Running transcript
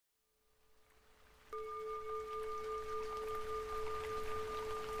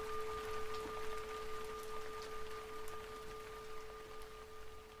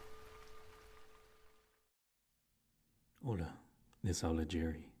Les habla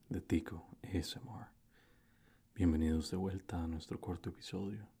Jerry de Tico ASMR. Bienvenidos de vuelta a nuestro cuarto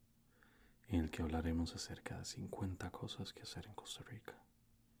episodio, en el que hablaremos acerca de 50 cosas que hacer en Costa Rica.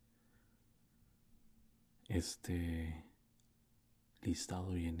 Este listado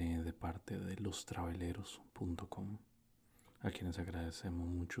viene de parte de lostraveleros.com, a quienes agradecemos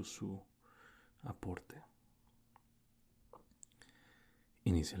mucho su aporte.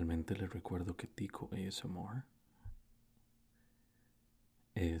 Inicialmente les recuerdo que Tico ASMR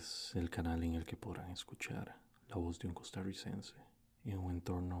es el canal en el que podrán escuchar la voz de un costarricense en un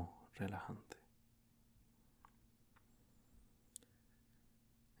entorno relajante.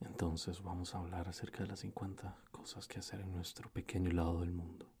 Entonces vamos a hablar acerca de las 50 cosas que hacer en nuestro pequeño lado del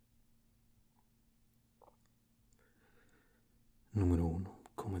mundo. Número 1.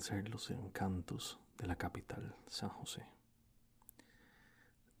 Conocer los encantos de la capital, San José.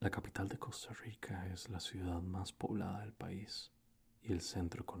 La capital de Costa Rica es la ciudad más poblada del país y el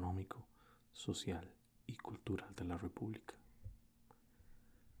centro económico, social y cultural de la República.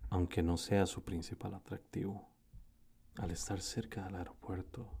 Aunque no sea su principal atractivo, al estar cerca del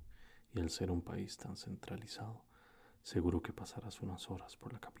aeropuerto y al ser un país tan centralizado, seguro que pasarás unas horas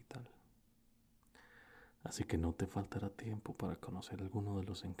por la capital. Así que no te faltará tiempo para conocer alguno de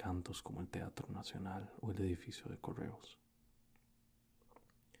los encantos como el Teatro Nacional o el edificio de Correos.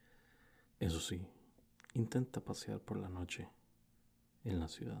 Eso sí, intenta pasear por la noche en la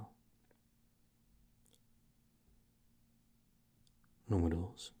ciudad. Número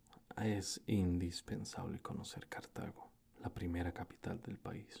 2. Es indispensable conocer Cartago, la primera capital del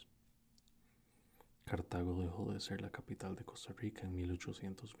país. Cartago dejó de ser la capital de Costa Rica en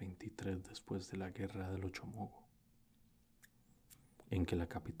 1823 después de la Guerra del Ochomogo, en que la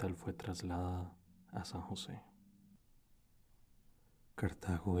capital fue trasladada a San José.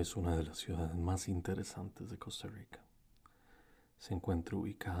 Cartago es una de las ciudades más interesantes de Costa Rica. Se encuentra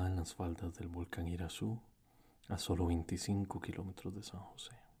ubicada en las faldas del volcán Irazú, a solo 25 kilómetros de San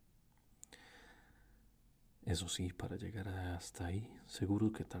José. Eso sí, para llegar hasta ahí,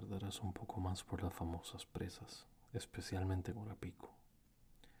 seguro que tardarás un poco más por las famosas presas, especialmente en Orapico.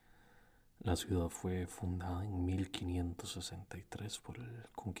 La ciudad fue fundada en 1563 por el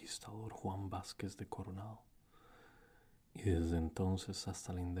conquistador Juan Vázquez de Coronado, y desde entonces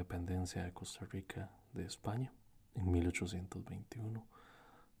hasta la independencia de Costa Rica de España, en 1821,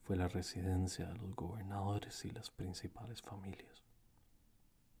 fue la residencia de los gobernadores y las principales familias.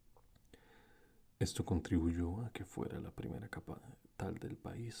 Esto contribuyó a que fuera la primera capital del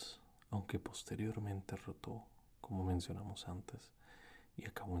país, aunque posteriormente rotó, como mencionamos antes, y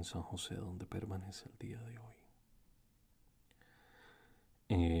acabó en San José, donde permanece el día de hoy.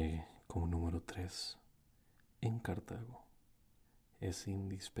 Como número 3, en Cartago es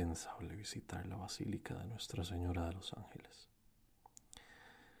indispensable visitar la Basílica de Nuestra Señora de los Ángeles.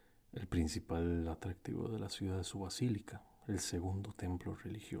 El principal atractivo de la ciudad es su basílica, el segundo templo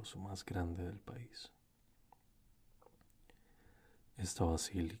religioso más grande del país. Esta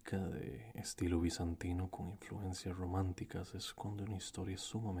basílica de estilo bizantino con influencias románticas esconde una historia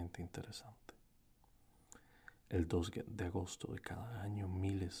sumamente interesante. El 2 de agosto de cada año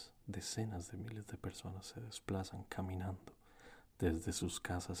decenas de miles de personas se desplazan caminando desde sus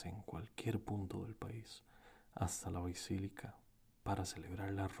casas en cualquier punto del país hasta la basílica para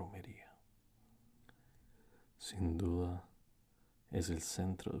celebrar la romería. Sin duda, es el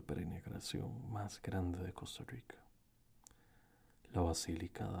centro de peregrinación más grande de Costa Rica. La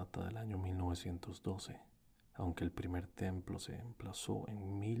basílica data del año 1912, aunque el primer templo se emplazó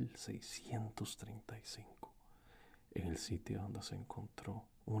en 1635, en el sitio donde se encontró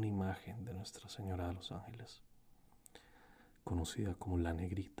una imagen de Nuestra Señora de los Ángeles, conocida como la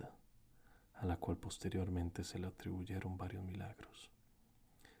Negrita, a la cual posteriormente se le atribuyeron varios milagros.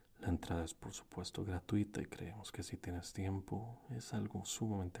 La entrada es por supuesto gratuita y creemos que si tienes tiempo es algo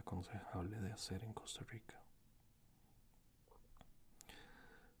sumamente aconsejable de hacer en Costa Rica.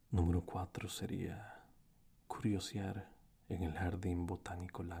 Número 4 sería curiosear en el Jardín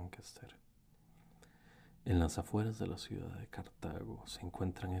Botánico Lancaster. En las afueras de la ciudad de Cartago se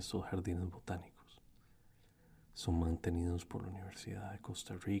encuentran estos jardines botánicos. Son mantenidos por la Universidad de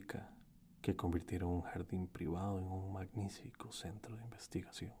Costa Rica, que convirtieron un jardín privado en un magnífico centro de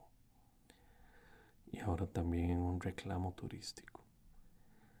investigación. Y ahora también en un reclamo turístico.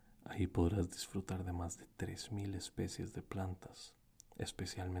 Ahí podrás disfrutar de más de 3000 especies de plantas,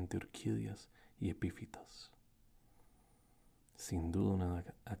 especialmente orquídeas y epífitas. Sin duda una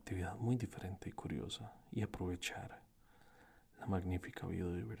actividad muy diferente y curiosa, y aprovechar la magnífica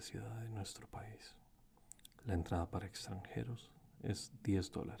biodiversidad de nuestro país. La entrada para extranjeros es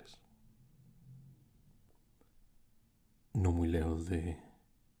 $10. No muy lejos de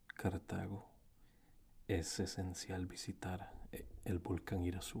Cartago es esencial visitar el volcán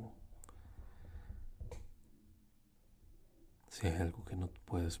Irazú. Si hay algo que no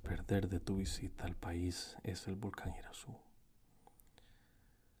puedes perder de tu visita al país es el volcán Irazú.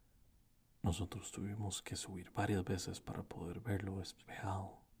 Nosotros tuvimos que subir varias veces para poder verlo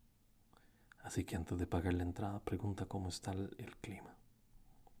despejado. Así que antes de pagar la entrada, pregunta cómo está el clima.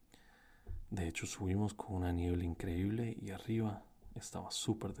 De hecho, subimos con una niebla increíble y arriba estaba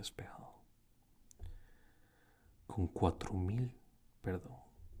súper despejado. Con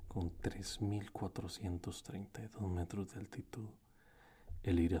 3.432 metros de altitud,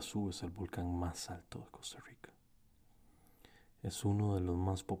 el Irazú es el volcán más alto de Costa Rica. Es uno de los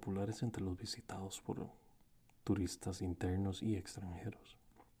más populares entre los visitados por turistas internos y extranjeros.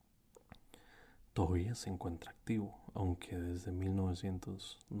 Todavía se encuentra activo, aunque desde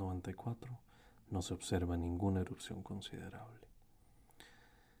 1994 no se observa ninguna erupción considerable.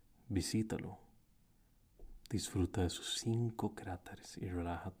 Visítalo, disfruta de sus 5 cráteres y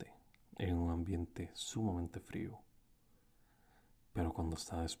relájate en un ambiente sumamente frío, pero cuando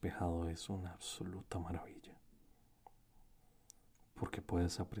está despejado es una absoluta maravilla, porque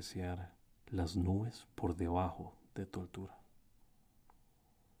puedes apreciar las nubes por debajo de tu altura.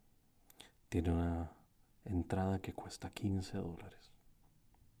 Tiene una entrada que cuesta $15.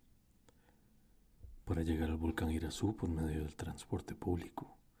 Para llegar al volcán Irazú por medio del transporte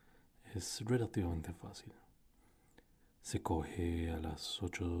público es relativamente fácil. Se coge a las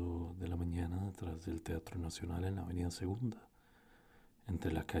 8 de la mañana detrás del Teatro Nacional en la Avenida Segunda,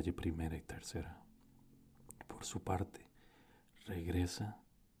 entre la calle Primera y Tercera. Por su parte, regresa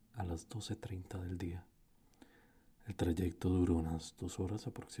a las 12:30 del día. El trayecto dura unas 2 horas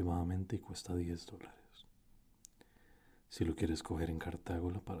aproximadamente y cuesta $10. Si lo quieres coger en Cartago,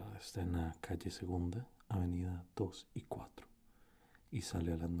 la parada está en la calle Segunda, Avenida 2 y 4, y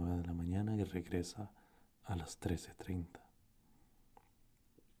sale a las 9 de la mañana y regresa a las 13:30.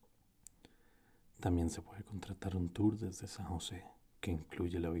 También se puede contratar un tour desde San José, que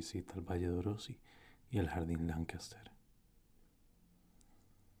incluye la visita al Valle de Orosi y al Jardín Lancaster.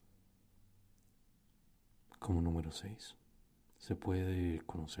 Como número 6, se puede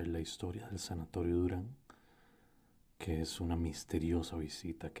conocer la historia del Sanatorio Durán, que es una misteriosa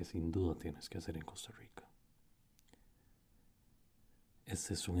visita que sin duda tienes que hacer en Costa Rica.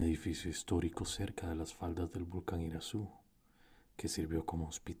 Este es un edificio histórico cerca de las faldas del volcán Irazú, que sirvió como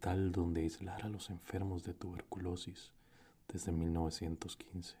hospital donde aislar a los enfermos de tuberculosis desde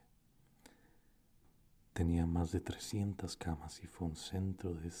 1915. Tenía más de 300 camas y fue un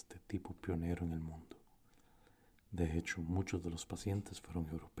centro de este tipo pionero en el mundo. De hecho, muchos de los pacientes fueron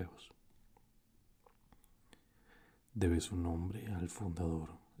europeos. Debe su nombre al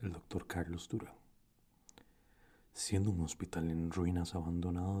fundador, el doctor Carlos Durán. Siendo un hospital en ruinas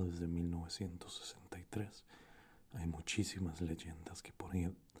abandonado desde 1963, hay muchísimas leyendas que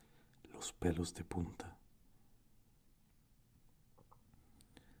ponen los pelos de punta.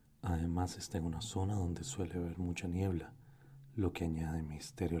 Además está en una zona donde suele haber mucha niebla, lo que añade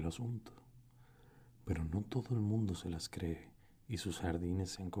misterio al asunto. Pero no todo el mundo se las cree y sus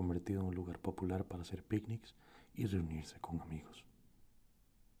jardines se han convertido en un lugar popular para hacer picnics y reunirse con amigos.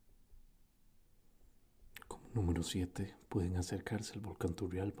 Como número 7 pueden acercarse al volcán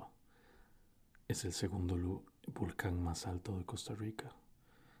Turrialba. Es el segundo volcán más alto de Costa Rica,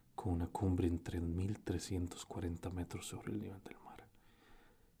 con una cumbre en 3.340 metros sobre el nivel del mar.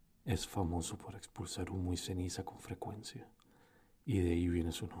 Es famoso por expulsar humo y ceniza con frecuencia, y de ahí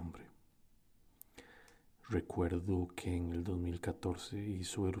viene su nombre. Recuerdo que en el 2014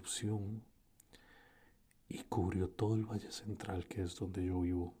 hizo erupción y cubrió todo el Valle Central, que es donde yo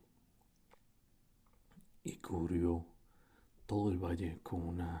vivo, y cubrió todo el valle con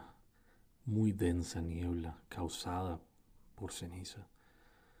una muy densa niebla causada por ceniza.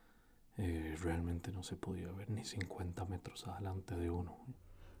 Realmente no se podía ver ni 50 metros adelante de uno.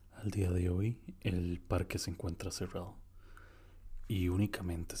 Al día de hoy el parque se encuentra cerrado y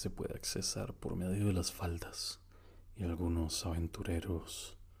únicamente se puede accesar por medio de las faldas y algunos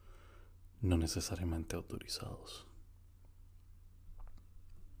aventureros no necesariamente autorizados.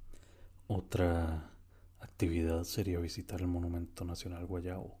 Otra actividad sería visitar el Monumento Nacional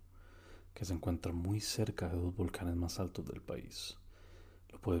Guayabo, que se encuentra muy cerca de los volcanes más altos del país.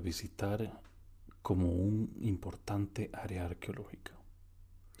 Lo puedes visitar como un importante área arqueológica.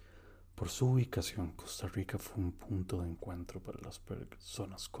 Por su ubicación, Costa Rica fue un punto de encuentro para las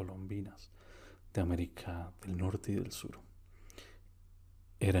personas colombinas de América del Norte y del Sur.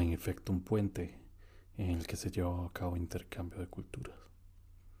 Era en efecto un puente en el que se llevaba a cabo intercambio de culturas.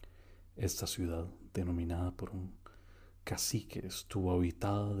 Esta ciudad, denominada por un Cacique estuvo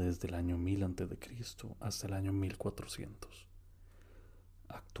habitada desde el año 1000 a.C. hasta el año 1400.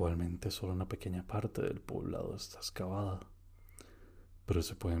 Actualmente solo una pequeña parte del poblado está excavada, pero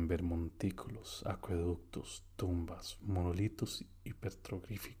se pueden ver montículos, acueductos, tumbas, monolitos y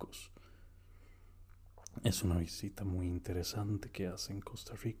petroglíficos. Es una visita muy interesante que hace en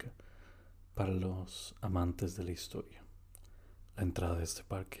Costa Rica para los amantes de la historia. La entrada de este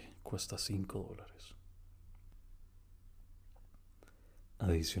parque cuesta $5.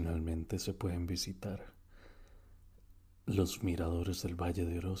 Adicionalmente se pueden visitar los miradores del Valle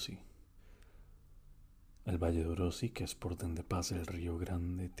de Orosi. El Valle de Orosi, que es por donde pasa el Río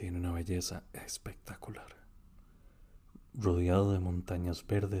Grande, tiene una belleza espectacular. Rodeado de montañas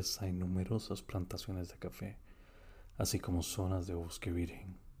verdes hay numerosas plantaciones de café, así como zonas de bosque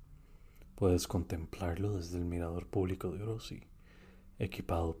virgen. Puedes contemplarlo desde el mirador público de Orosi,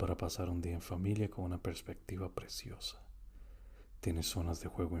 equipado para pasar un día en familia con una perspectiva preciosa. Tiene zonas de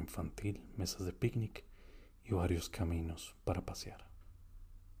juego infantil, mesas de picnic y varios caminos para pasear.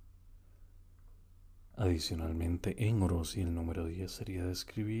 Adicionalmente, en Orosi el número 10 sería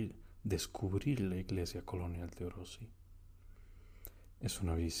descubrir la iglesia colonial de Orosi. Es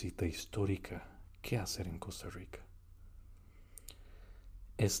una visita histórica que hacer en Costa Rica.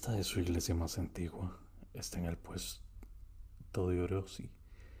 Esta es su iglesia más antigua, está en el puesto de Orosi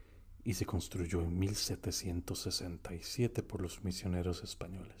y se construyó en 1767 por los misioneros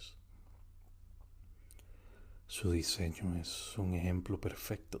españoles. Su diseño es un ejemplo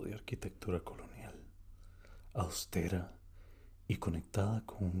perfecto de arquitectura colonial, austera y conectada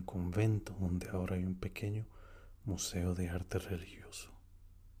con un convento donde ahora hay un pequeño museo de arte religioso.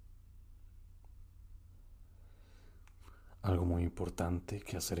 Algo muy importante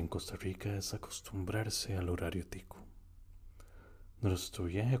que hacer en Costa Rica es acostumbrarse al horario tico. Nuestro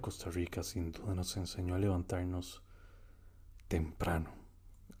viaje a Costa Rica sin duda nos enseñó a levantarnos temprano,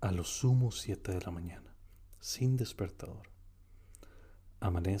 a lo sumo 7 de la mañana, sin despertador.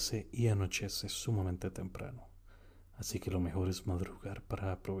 Amanece y anochece sumamente temprano, así que lo mejor es madrugar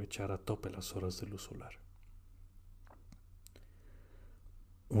para aprovechar a tope las horas de luz solar.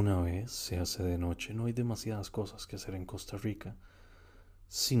 Una vez se hace de noche, no hay demasiadas cosas que hacer en Costa Rica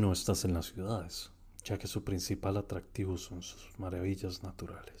si no estás en las ciudades, ya que su principal atractivo son sus maravillas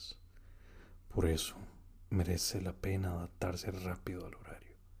naturales. Por eso, merece la pena adaptarse rápido al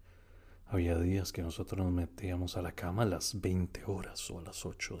horario. Había días que nosotros nos metíamos a la cama a las 20 horas o a las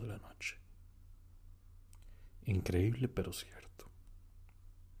 8 de la noche. Increíble, pero cierto.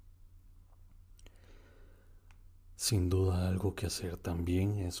 Sin duda, algo que hacer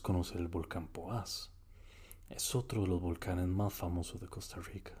también es conocer el volcán Poás. Es otro de los volcanes más famosos de Costa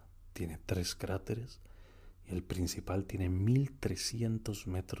Rica. Tiene 3 cráteres y el principal tiene 1300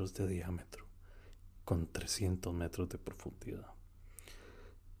 metros de diámetro, con 300 metros de profundidad.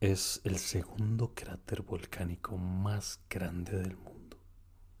 Es el segundo cráter volcánico más grande del mundo.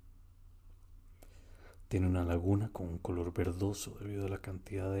 Tiene una laguna con un color verdoso debido a la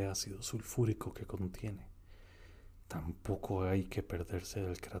cantidad de ácido sulfúrico que contiene. Tampoco hay que perderse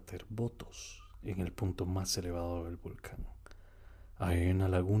del cráter Botos, en el punto más elevado del volcán. Hay una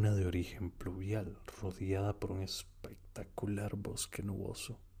laguna de origen pluvial rodeada por un espectacular bosque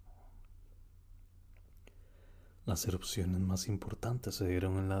nuboso. Las erupciones más importantes se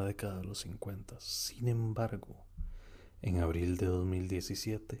dieron en la década de los 50. Sin embargo, en abril de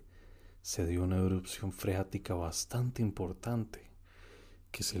 2017 se dio una erupción freática bastante importante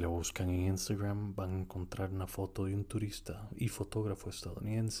que si la buscan en Instagram van a encontrar una foto de un turista y fotógrafo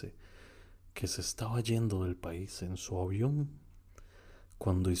estadounidense que se estaba yendo del país en su avión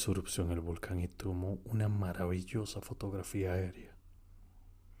cuando hizo erupción el volcán y tomó una maravillosa fotografía aérea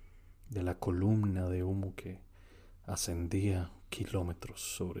de la columna de humo que ascendía kilómetros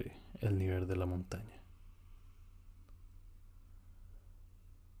sobre el nivel de la montaña.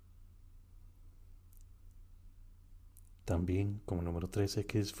 También, como número 13, hay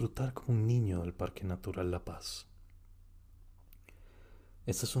que disfrutar como un niño del Parque Natural La Paz.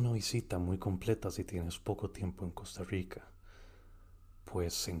 Esta es una visita muy completa si tienes poco tiempo en Costa Rica,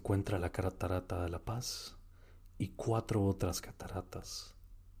 pues se encuentra la Catarata de La Paz y 4 otras cataratas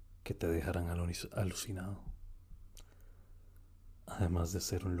que te dejarán alucinado. Además de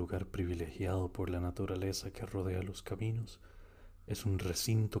ser un lugar privilegiado por la naturaleza que rodea los caminos, es un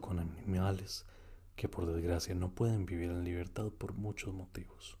recinto con animales que por desgracia no pueden vivir en libertad por muchos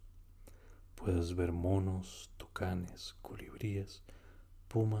motivos. Puedes ver monos, tucanes, colibríes,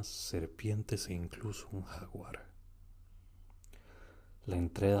 pumas, serpientes e incluso un jaguar. La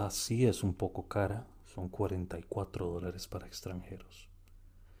entrada sí es un poco cara, son $44 para extranjeros.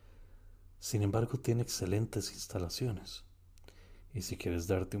 Sin embargo, tiene excelentes instalaciones. Y si quieres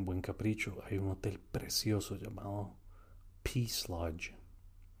darte un buen capricho, hay un hotel precioso llamado Peace Lodge.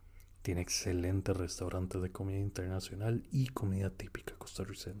 Tiene excelentes restaurantes de comida internacional y comida típica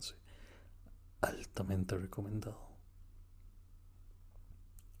costarricense. Altamente recomendado.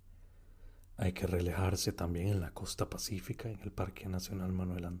 Hay que relajarse también en la costa pacífica, en el Parque Nacional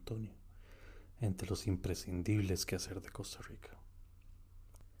Manuel Antonio, entre los imprescindibles que hacer de Costa Rica.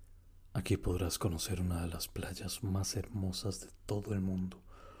 Aquí podrás conocer una de las playas más hermosas de todo el mundo,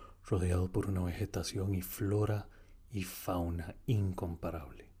 rodeado por una vegetación y flora y fauna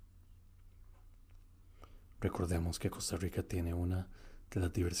incomparable. Recordemos que Costa Rica tiene una de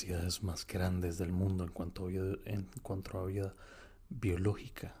las diversidades más grandes del mundo en cuanto a vida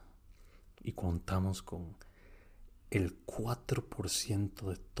biológica, y contamos con el 4%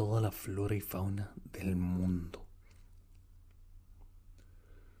 de toda la flora y fauna del mundo.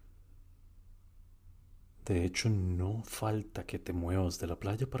 De hecho, no falta que te muevas de la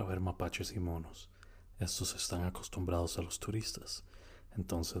playa para ver mapaches y monos. Estos están acostumbrados a los turistas,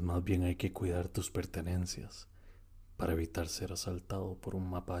 entonces más bien hay que cuidar tus pertenencias para evitar ser asaltado por un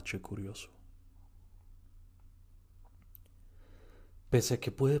mapache curioso. Pese a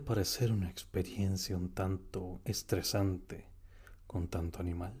que puede parecer una experiencia un tanto estresante con tanto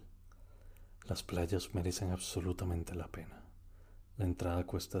animal, las playas merecen absolutamente la pena. La entrada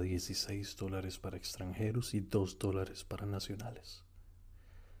cuesta $16 para extranjeros y $2 para nacionales.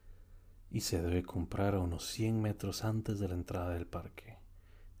 Y se debe comprar a unos 100 metros antes de la entrada del parque,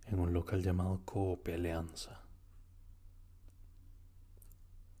 en un local llamado Coop Alianza.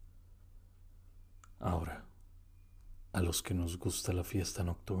 Ahora, a los que nos gusta la fiesta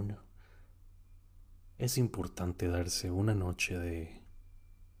nocturna, es importante darse una noche de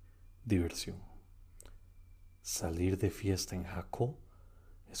diversión. Salir de fiesta en Jacó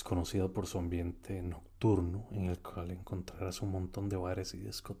es conocida por su ambiente nocturno, en el cual encontrarás un montón de bares y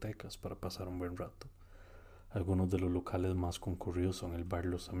discotecas para pasar un buen rato. Algunos de los locales más concurridos son el bar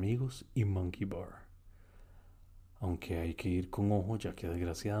Los Amigos y Monkey Bar. Aunque hay que ir con ojo, ya que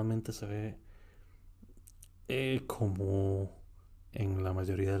desgraciadamente se ve como en la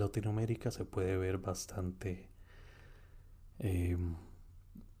mayoría de Latinoamérica se puede ver bastante eh,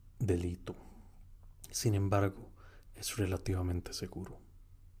 delito. Sin embargo, es relativamente seguro.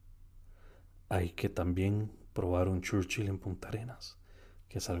 Hay que también probar un Churchill en Punta Arenas,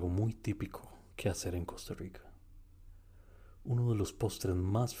 que es algo muy típico que hacer en Costa Rica. Uno de los postres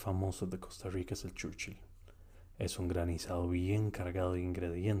más famosos de Costa Rica es el Churchill. Es un granizado bien cargado de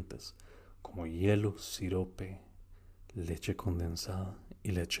ingredientes como hielo, sirope, leche condensada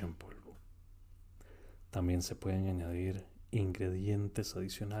y leche en polvo. También se pueden añadir ingredientes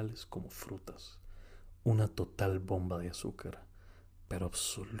adicionales como frutas. Una total bomba de azúcar, pero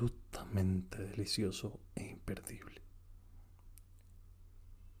absolutamente delicioso e imperdible.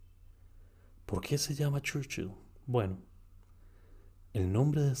 ¿Por qué se llama Churchill? Bueno, el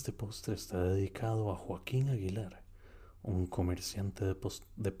nombre de este postre está dedicado a Joaquín Aguilar, un comerciante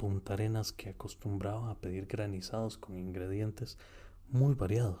de Punta Arenas que acostumbraba a pedir granizados con ingredientes muy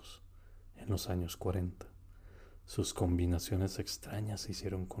variados en los años 40. Sus combinaciones extrañas se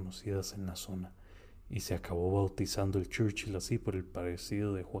hicieron conocidas en la zona y se acabó bautizando el Churchill así por el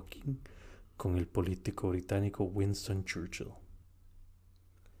parecido de Joaquín con el político británico Winston Churchill.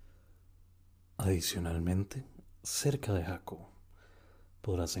 Adicionalmente, cerca de Jacó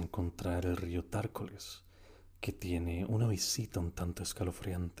podrás encontrar el río Tárcoles, que tiene una visita un tanto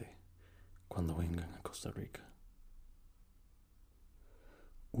escalofriante cuando vengan a Costa Rica.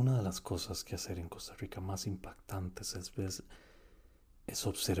 Una de las cosas que hacer en Costa Rica más impactantes es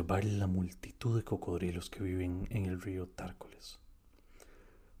observar la multitud de cocodrilos que viven en el río Tárcoles.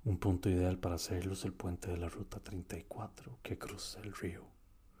 Un punto ideal para hacerlo es el puente de la Ruta 34 que cruza el río.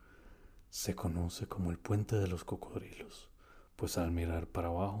 Se conoce como el puente de los cocodrilos, pues al mirar para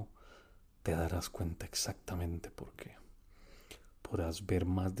abajo te darás cuenta exactamente por qué. Podrás ver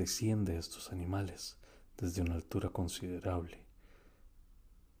más de 100 de estos animales desde una altura considerable.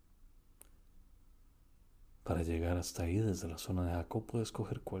 Para llegar hasta ahí desde la zona de Jacó puedes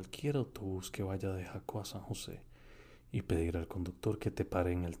coger cualquier autobús que vaya de Jacó a San José y pedir al conductor que te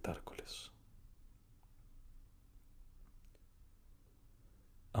pare en el Tárcoles.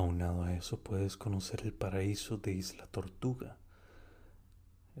 Aunado a eso puedes conocer el paraíso de Isla Tortuga,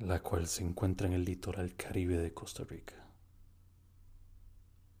 la cual se encuentra en el litoral caribe de Costa Rica.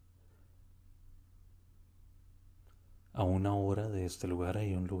 A una hora de este lugar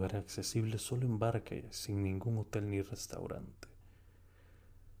hay un lugar accesible solo en barca y sin ningún hotel ni restaurante,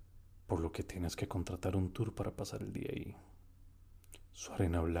 por lo que tienes que contratar un tour para pasar el día ahí. Su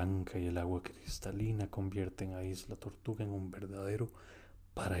arena blanca y el agua cristalina convierten a Isla Tortuga en un verdadero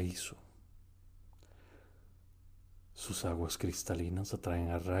paraíso. Sus aguas cristalinas atraen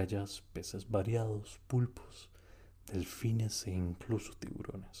a rayas, peces variados, pulpos, delfines e incluso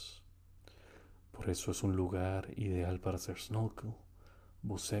tiburones. Por eso es un lugar ideal para hacer snorkel,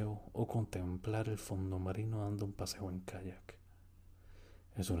 buceo o contemplar el fondo marino dando un paseo en kayak.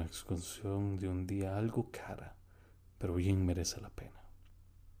 Es una excursión de un día algo cara, pero bien merece la pena.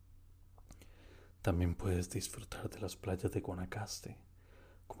 También puedes disfrutar de las playas de Guanacaste,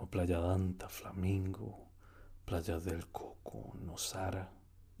 como Playa Danta, Flamingo, Playa del Coco, Nosara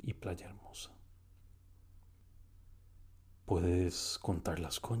y Playa Hermosa. Puedes contar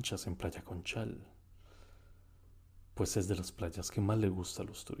las conchas en Playa Conchal, pues es de las playas que más le gusta a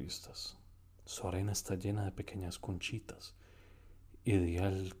los turistas. Su arena está llena de pequeñas conchitas,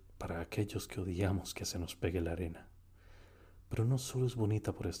 ideal para aquellos que odiamos que se nos pegue la arena. Pero no solo es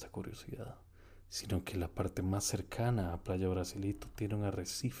bonita por esta curiosidad, sino que la parte más cercana a Playa Brasilito tiene un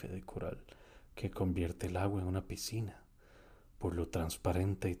arrecife de coral que convierte el agua en una piscina, por lo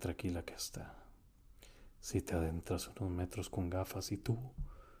transparente y tranquila que está. Si te adentras unos metros con gafas y tubo,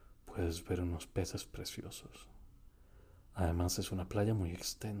 puedes ver unos peces preciosos. Además es una playa muy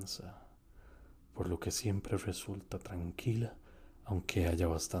extensa, por lo que siempre resulta tranquila, aunque haya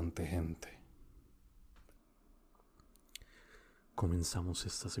bastante gente. Comenzamos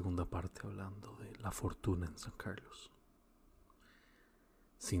esta segunda parte hablando de la fortuna en San Carlos.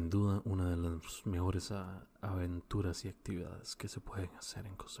 Sin duda, una de las mejores aventuras y actividades que se pueden hacer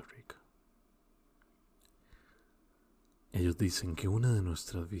en Costa Rica. Ellos dicen que una de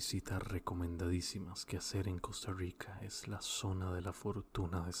nuestras visitas recomendadísimas que hacer en Costa Rica es la zona de la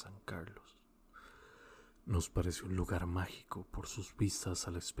fortuna de San Carlos. Nos parece un lugar mágico por sus vistas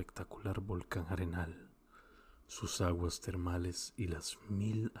al espectacular volcán Arenal, sus aguas termales y las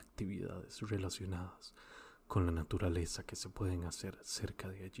 1000 actividades relacionadas con la naturaleza que se pueden hacer cerca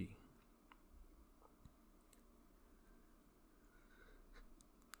de allí.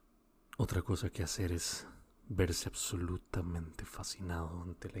 Otra cosa que hacer es verse absolutamente fascinado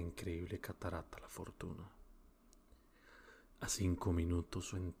ante la increíble catarata La Fortuna. A 5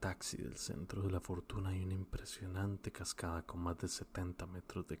 minutos o en taxi del centro de La Fortuna hay una impresionante cascada con más de 70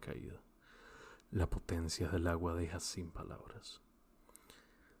 metros de caída. La potencia del agua deja sin palabras.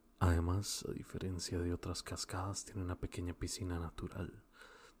 Además, a diferencia de otras cascadas, tiene una pequeña piscina natural,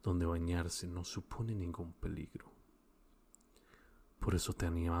 donde bañarse no supone ningún peligro. Por eso te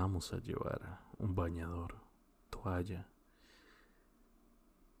animamos a llevar un bañador, toalla.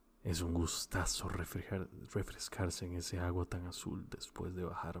 Es un gustazo refrescarse en ese agua tan azul después de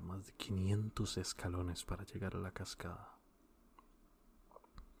bajar más de 500 escalones para llegar a la cascada.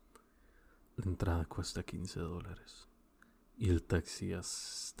 La entrada cuesta $15 y el taxi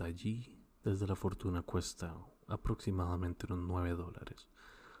hasta allí desde La Fortuna cuesta aproximadamente unos $9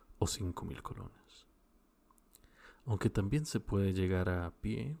 o 5.000 colones. Aunque también se puede llegar a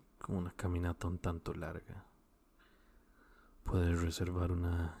pie con una caminata un tanto larga. Puedes reservar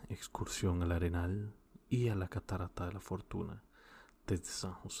una excursión al Arenal y a la Catarata de La Fortuna desde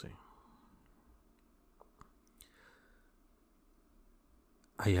San José.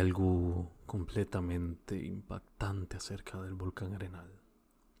 Hay algo completamente impactante acerca del volcán Arenal.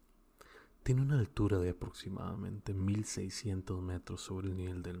 Tiene una altura de aproximadamente 1600 metros sobre el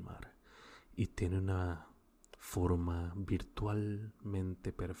nivel del mar y tiene una forma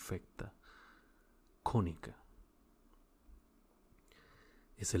virtualmente perfecta, cónica.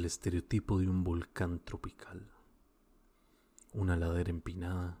 Es el estereotipo de un volcán tropical, una ladera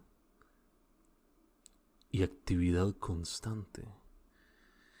empinada y actividad constante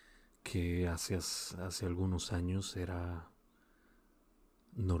que hace algunos años era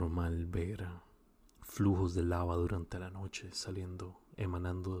normal ver flujos de lava durante la noche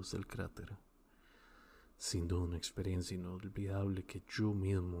emanando desde el cráter. Sin duda una experiencia inolvidable que yo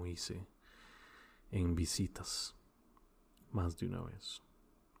mismo hice en visitas más de una vez.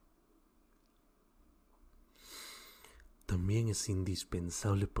 También es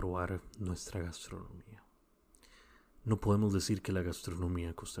indispensable probar nuestra gastronomía. No podemos decir que la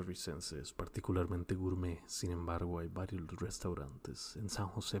gastronomía costarricense es particularmente gourmet, sin embargo hay varios restaurantes, en San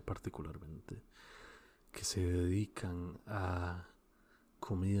José particularmente, que se dedican a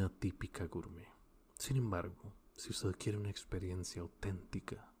comida típica gourmet. Sin embargo, si usted quiere una experiencia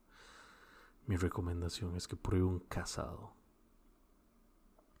auténtica, mi recomendación es que pruebe un casado.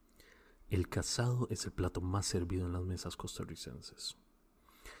 El casado es el plato más servido en las mesas costarricenses.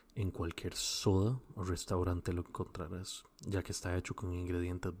 En cualquier soda o restaurante lo encontrarás, ya que está hecho con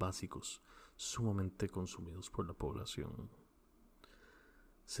ingredientes básicos sumamente consumidos por la población.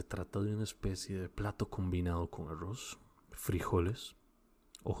 Se trata de una especie de plato combinado con arroz, frijoles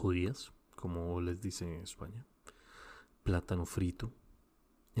o judías, como les dicen en España, plátano frito,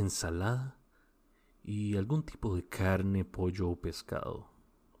 ensalada y algún tipo de carne, pollo o pescado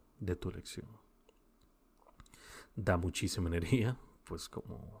de tu elección. Da muchísima energía, pues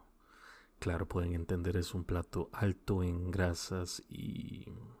como claro pueden entender es un plato alto en grasas y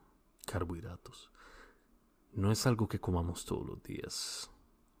carbohidratos. No es algo que comamos todos los días.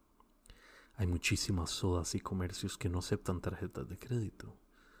 Hay muchísimas sodas y comercios que no aceptan tarjetas de crédito.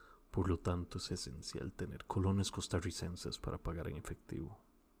 Por lo tanto, es esencial tener colones costarricenses para pagar en efectivo.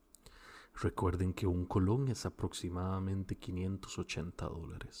 Recuerden que un colón es aproximadamente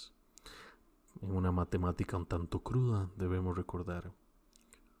 $580. En una matemática un tanto cruda, debemos recordar: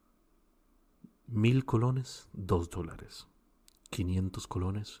 1000 colones, $2. 500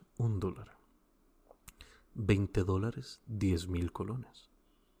 colones, $1. 20 dólares, 10.000 colones.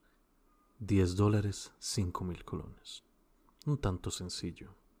 10 dólares, 5.000 colones. Un tanto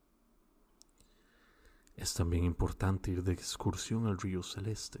sencillo. Es también importante ir de excursión al río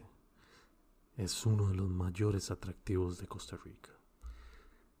Celeste. Es uno de los mayores atractivos de Costa Rica.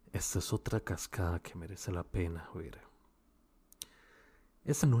 Esta es otra cascada que merece la pena ver.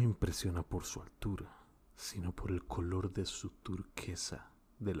 Esta no impresiona por su altura, sino por el color de su turquesa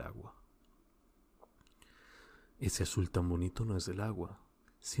del agua. Ese azul tan bonito no es del agua,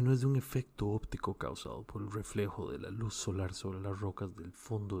 sino es de un efecto óptico causado por el reflejo de la luz solar sobre las rocas del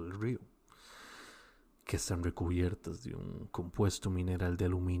fondo del río, que están recubiertas de un compuesto mineral de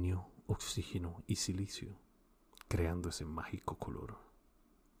aluminio, oxígeno y silicio, creando ese mágico color.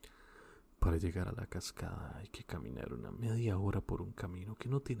 Para llegar a la cascada hay que caminar una media hora por un camino que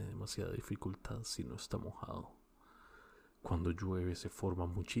no tiene demasiada dificultad si no está mojado. Cuando llueve se forma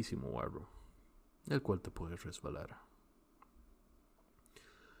muchísimo barro, el cual te puede resbalar.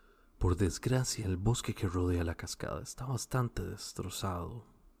 Por desgracia, el bosque que rodea la cascada está bastante destrozado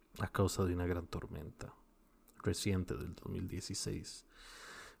a causa de una gran tormenta reciente del 2016,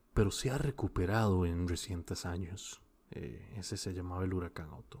 pero se ha recuperado en recientes años. Ese se llamaba el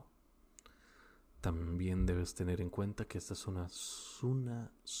huracán Otto. También debes tener en cuenta que esta zona es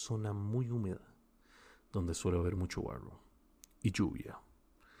una zona muy húmeda, donde suele haber mucho barro y lluvia.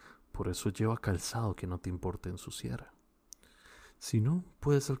 Por eso lleva calzado que no te importe ensuciar. Si no,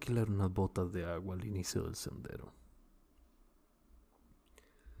 puedes alquilar unas botas de agua al inicio del sendero.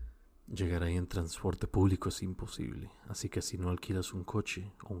 Llegar ahí en transporte público es imposible, así que si no alquilas un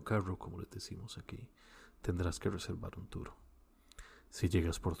coche o un carro, como les decimos aquí, tendrás que reservar un tour. Si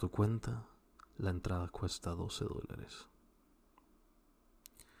llegas por tu cuenta, la entrada cuesta $12.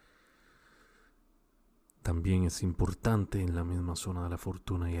 También es importante en la misma zona de La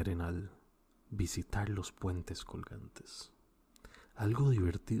Fortuna y Arenal visitar los puentes colgantes. Algo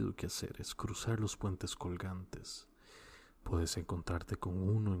divertido que hacer es cruzar los puentes colgantes. Puedes encontrarte con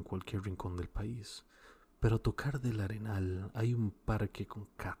uno en cualquier rincón del país, pero a tocar del Arenal hay un parque con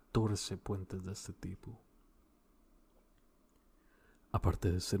 14 puentes de este tipo.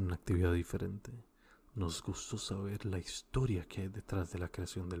 Aparte de ser una actividad diferente, nos gustó saber la historia que hay detrás de la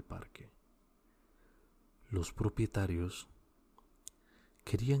creación del parque. Los propietarios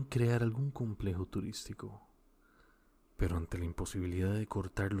querían crear algún complejo turístico, pero ante la imposibilidad de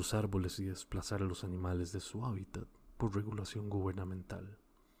cortar los árboles y desplazar a los animales de su hábitat por regulación gubernamental,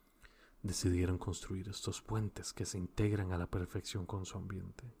 decidieron construir estos puentes que se integran a la perfección con su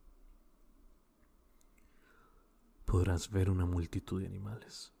ambiente. Podrás ver una multitud de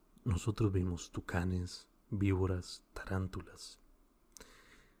animales. Nosotros vimos tucanes, víboras, tarántulas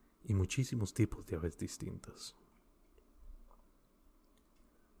y muchísimos tipos de aves distintas.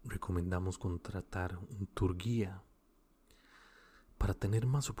 Recomendamos contratar un tour guía para tener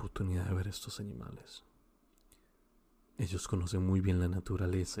más oportunidad de ver estos animales. Ellos conocen muy bien la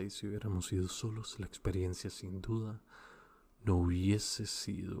naturaleza y si hubiéramos ido solos, la experiencia sin duda no hubiese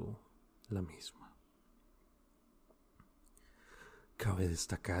sido la misma. Cabe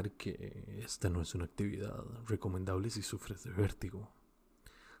destacar que esta no es una actividad recomendable si sufres de vértigo.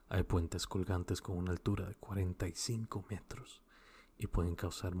 Hay puentes colgantes con una altura de 45 metros y pueden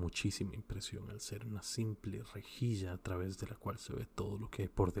causar muchísima impresión al ser una simple rejilla a través de la cual se ve todo lo que hay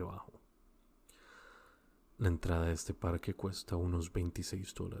por debajo. La entrada a este parque cuesta unos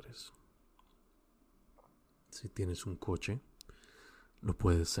 $26. Si tienes un coche, lo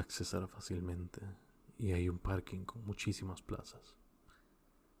puedes accesar fácilmente y hay un parking con muchísimas plazas.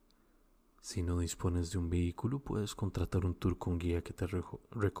 Si no dispones de un vehículo, puedes contratar un tour con guía que te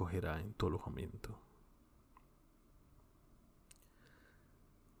recogerá en tu alojamiento.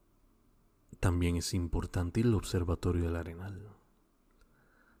 También es importante el observatorio del Arenal.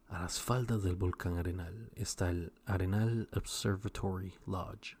 A las faldas del volcán Arenal está el Arenal Observatory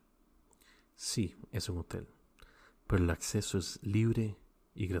Lodge. Sí, es un hotel, pero el acceso es libre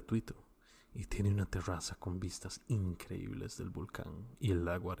y gratuito y tiene una terraza con vistas increíbles del volcán y el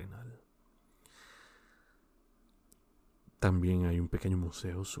lago Arenal. También hay un pequeño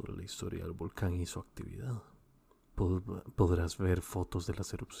museo sobre la historia del volcán y su actividad. Podrás ver fotos de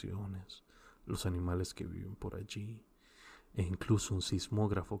las erupciones, los animales que viven por allí, e incluso un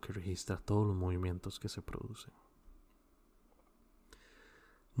sismógrafo que registra todos los movimientos que se producen.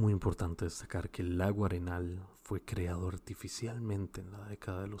 Muy importante destacar que el lago Arenal fue creado artificialmente en la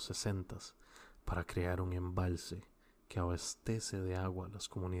década de los 60 para crear un embalse que abastece de agua a las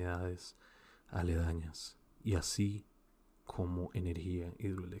comunidades aledañas y así como energía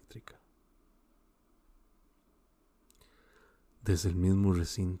hidroeléctrica. Desde el mismo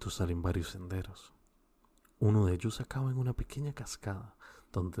recinto salen varios senderos. Uno de ellos acaba en una pequeña cascada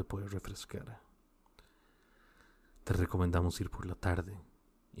donde te puedes refrescar. Te recomendamos ir por la tarde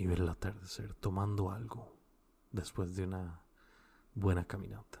y ver el atardecer tomando algo después de una buena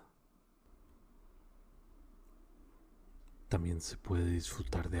caminata. También se puede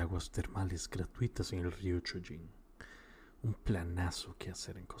disfrutar de aguas termales gratuitas en el río Chollín, un planazo que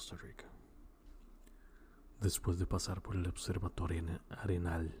hacer en Costa Rica. Después de pasar por el observatorio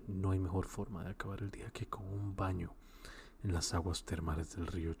Arenal, no hay mejor forma de acabar el día que con un baño en las aguas termales del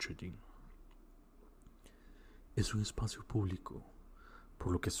río Chollín. Es un espacio público,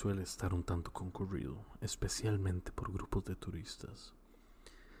 por lo que suele estar un tanto concurrido, especialmente por grupos de turistas.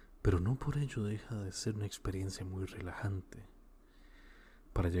 Pero no por ello deja de ser una experiencia muy relajante.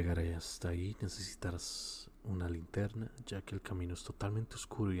 Para llegar hasta ahí necesitarás una linterna, ya que el camino es totalmente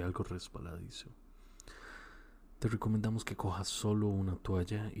oscuro y algo resbaladizo. Te recomendamos que cojas solo una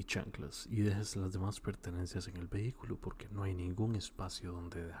toalla y chanclas y dejes las demás pertenencias en el vehículo porque no hay ningún espacio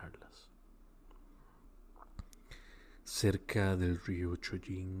donde dejarlas. Cerca del río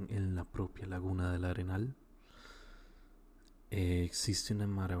Chollín, en la propia laguna del Arenal, existe una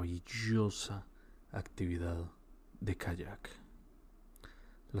maravillosa actividad de kayak.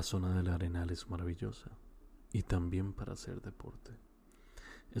 La zona del Arenal es maravillosa y también para hacer deporte.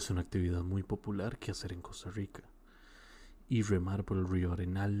 Es una actividad muy popular que hacer en Costa Rica. Y remar por el río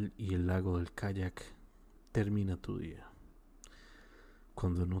Arenal y el lago del kayak termina tu día.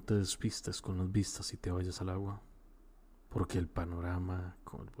 Cuando no te despistes con las vistas y te vayas al agua, porque el panorama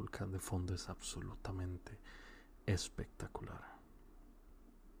con el volcán de fondo es absolutamente espectacular.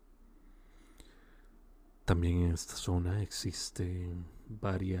 También en esta zona existen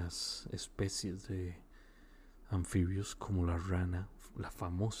varias especies de anfibios como la rana, la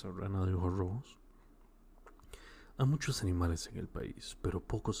famosa rana de ojos rojos. Hay muchos animales en el país, pero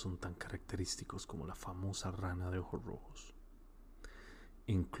pocos son tan característicos como la famosa rana de ojos rojos.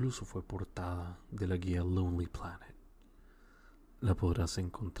 Incluso fue portada de la guía Lonely Planet. La podrás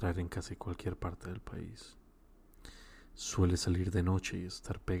encontrar en casi cualquier parte del país. Suele salir de noche y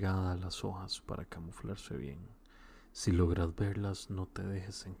estar pegada a las hojas para camuflarse bien. Si logras verlas, no te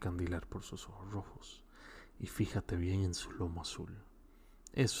dejes encandilar por sus ojos rojos y fíjate bien en su lomo azul.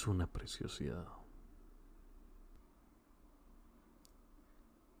 Es una preciosidad.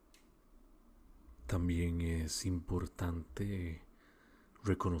 También es importante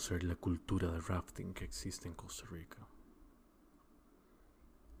reconocer la cultura de rafting que existe en Costa Rica.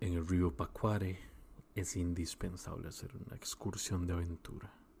 En el río Pacuare es indispensable hacer una excursión de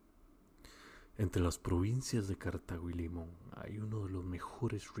aventura. Entre las provincias de Cartago y Limón hay uno de los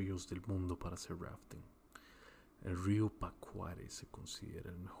mejores ríos del mundo para hacer rafting. El río Pacuare se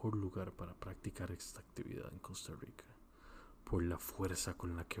considera el mejor lugar para practicar esta actividad en Costa Rica, por la fuerza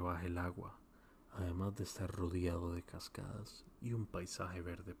con la que baja el agua, además de estar rodeado de cascadas y un paisaje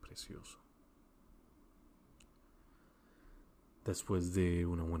verde precioso. Después de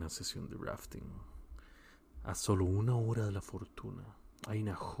una buena sesión de rafting, a solo 1 hora de la fortuna, hay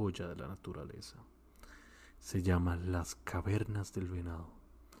una joya de la naturaleza. Se llama las Cavernas del Venado.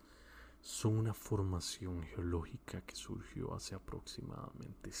 Son una formación geológica que surgió hace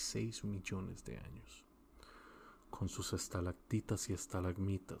aproximadamente 6 millones de años, con sus estalactitas y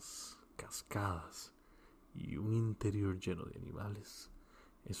estalagmitas, cascadas y un interior lleno de animales.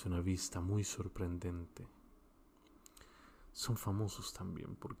 Es una vista muy sorprendente. Son famosos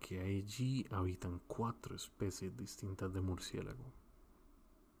también porque allí habitan 4 especies distintas de murciélago.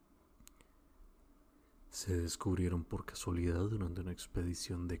 Se descubrieron por casualidad durante una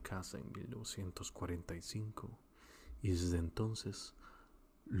expedición de caza en 1945 y desde entonces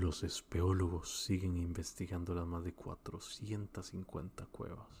los espeólogos siguen investigando las más de 450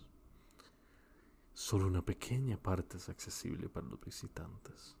 cuevas. Solo una pequeña parte es accesible para los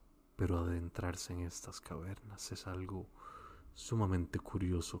visitantes. pero adentrarse en estas cavernas es algo sumamente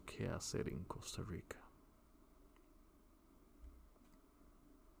curioso que hacer en Costa Rica.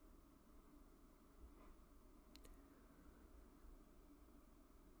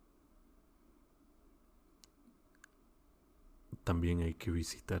 También hay que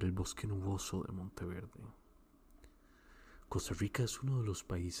visitar el bosque nuboso de Monteverde. Costa Rica es uno de los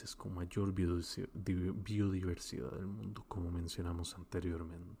países con mayor biodiversidad del mundo, como mencionamos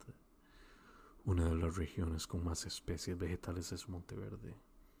anteriormente. Una de las regiones con más especies vegetales es Monteverde,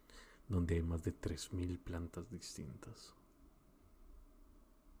 donde hay más de 3.000 plantas distintas.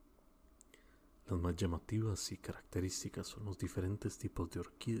 Las más llamativas y características son los diferentes tipos de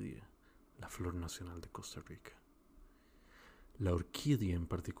orquídea, la flor nacional de Costa Rica. La orquídea en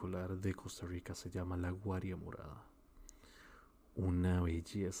particular de Costa Rica se llama la guaria morada, una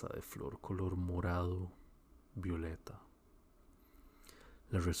belleza de flor color morado violeta.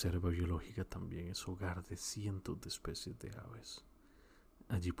 La reserva biológica también es hogar de cientos de especies de aves.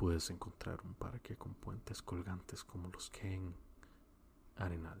 Allí puedes encontrar un parque con puentes colgantes como los que hay en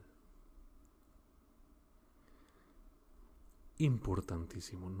Arenal.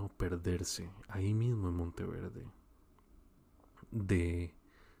 Importantísimo no perderse ahí mismo en Monteverde de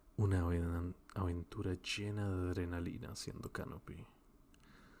una aventura llena de adrenalina haciendo canopy.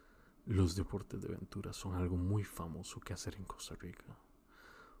 Los deportes de aventura son algo muy famoso que hacer en Costa Rica.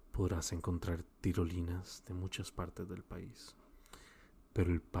 Podrás encontrar tirolinas de muchas partes del país, pero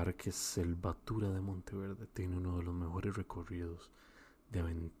el Parque Selvatura de Monteverde tiene uno de los mejores recorridos de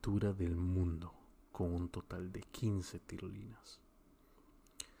aventura del mundo, con un total de 15 tirolinas.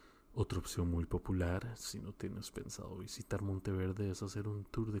 Otra opción muy popular, si no tienes pensado visitar Monteverde, es hacer un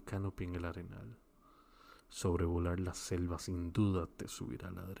tour de canopy en el Arenal. Sobrevolar la selva sin duda te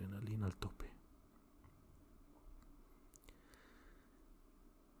subirá la adrenalina al tope.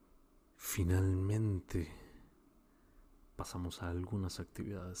 Finalmente, pasamos a algunas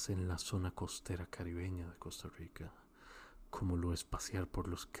actividades en la zona costera caribeña de Costa Rica, como lo es pasear por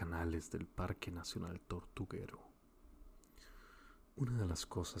los canales del Parque Nacional Tortuguero. Una de las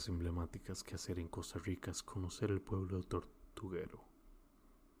cosas emblemáticas que hacer en Costa Rica es conocer el pueblo de Tortuguero.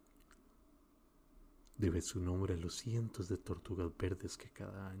 Debe su nombre a los cientos de tortugas verdes que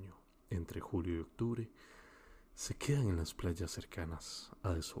cada año, entre julio y octubre, se quedan en las playas cercanas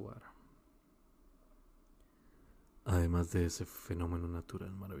a desovar. Además de ese fenómeno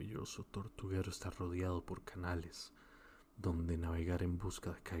natural maravilloso, Tortuguero está rodeado por canales donde navegar en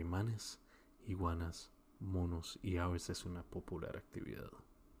busca de caimanes, iguanas, monos y aves es una popular actividad.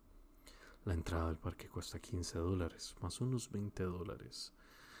 La entrada al parque cuesta $15 más unos $20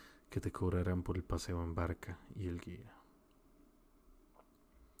 que te cobrarán por el paseo en barca y el guía.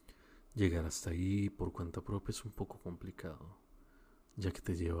 Llegar hasta ahí por cuenta propia es un poco complicado, ya que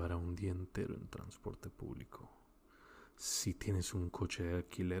te llevará un día entero en transporte público. Si tienes un coche de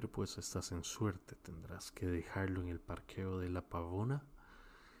alquiler, pues estás en suerte, tendrás que dejarlo en el parqueo de La Pavona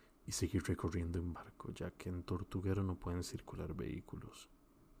y seguir recorriendo en barco, ya que en Tortuguero no pueden circular vehículos.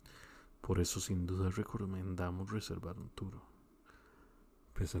 Por eso sin duda recomendamos reservar un tour.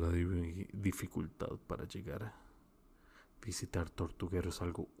 Pese a la dificultad para llegar, visitar Tortuguero es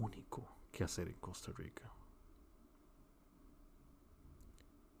algo único que hacer en Costa Rica.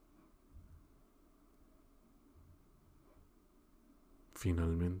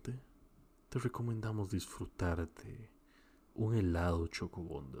 Finalmente, te recomendamos disfrutar de un helado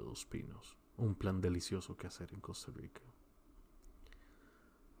chocobón de Dos Pinos, un plan delicioso que hacer en Costa Rica.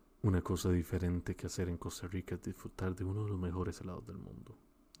 Una cosa diferente que hacer en Costa Rica es disfrutar de uno de los mejores helados del mundo.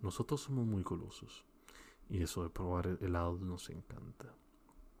 Nosotros somos muy golosos y eso de probar helados nos encanta.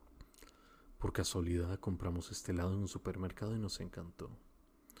 Por casualidad compramos este helado en un supermercado y nos encantó.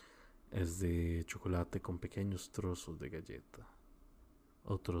 Es de chocolate con pequeños trozos de galleta.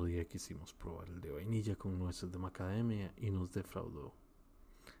 Otro día quisimos probar el de vainilla con nueces de macadamia y nos defraudó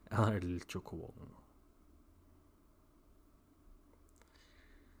a darle el chocobón.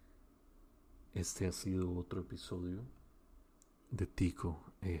 Este ha sido otro episodio de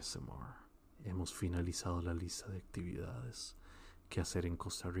Tico ASMR. Hemos finalizado la lista de actividades que hacer en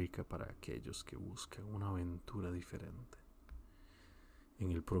Costa Rica para aquellos que buscan una aventura diferente.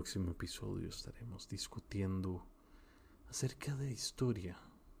 En el próximo episodio estaremos discutiendo acerca de historia,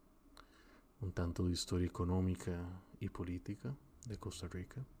 un tanto de historia económica y política de Costa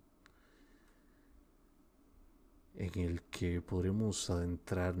Rica, en el que podremos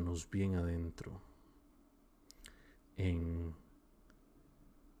adentrarnos bien adentro en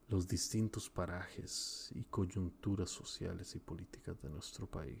los distintos parajes y coyunturas sociales y políticas de nuestro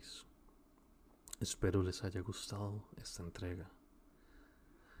país. Espero les haya gustado esta entrega.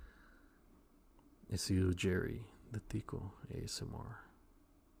 He sido Jerry de Tico ASMR.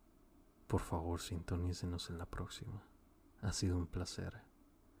 Por favor, sintonícenos en la próxima. Ha sido un placer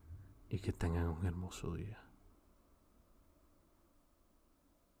y que tengan un hermoso día.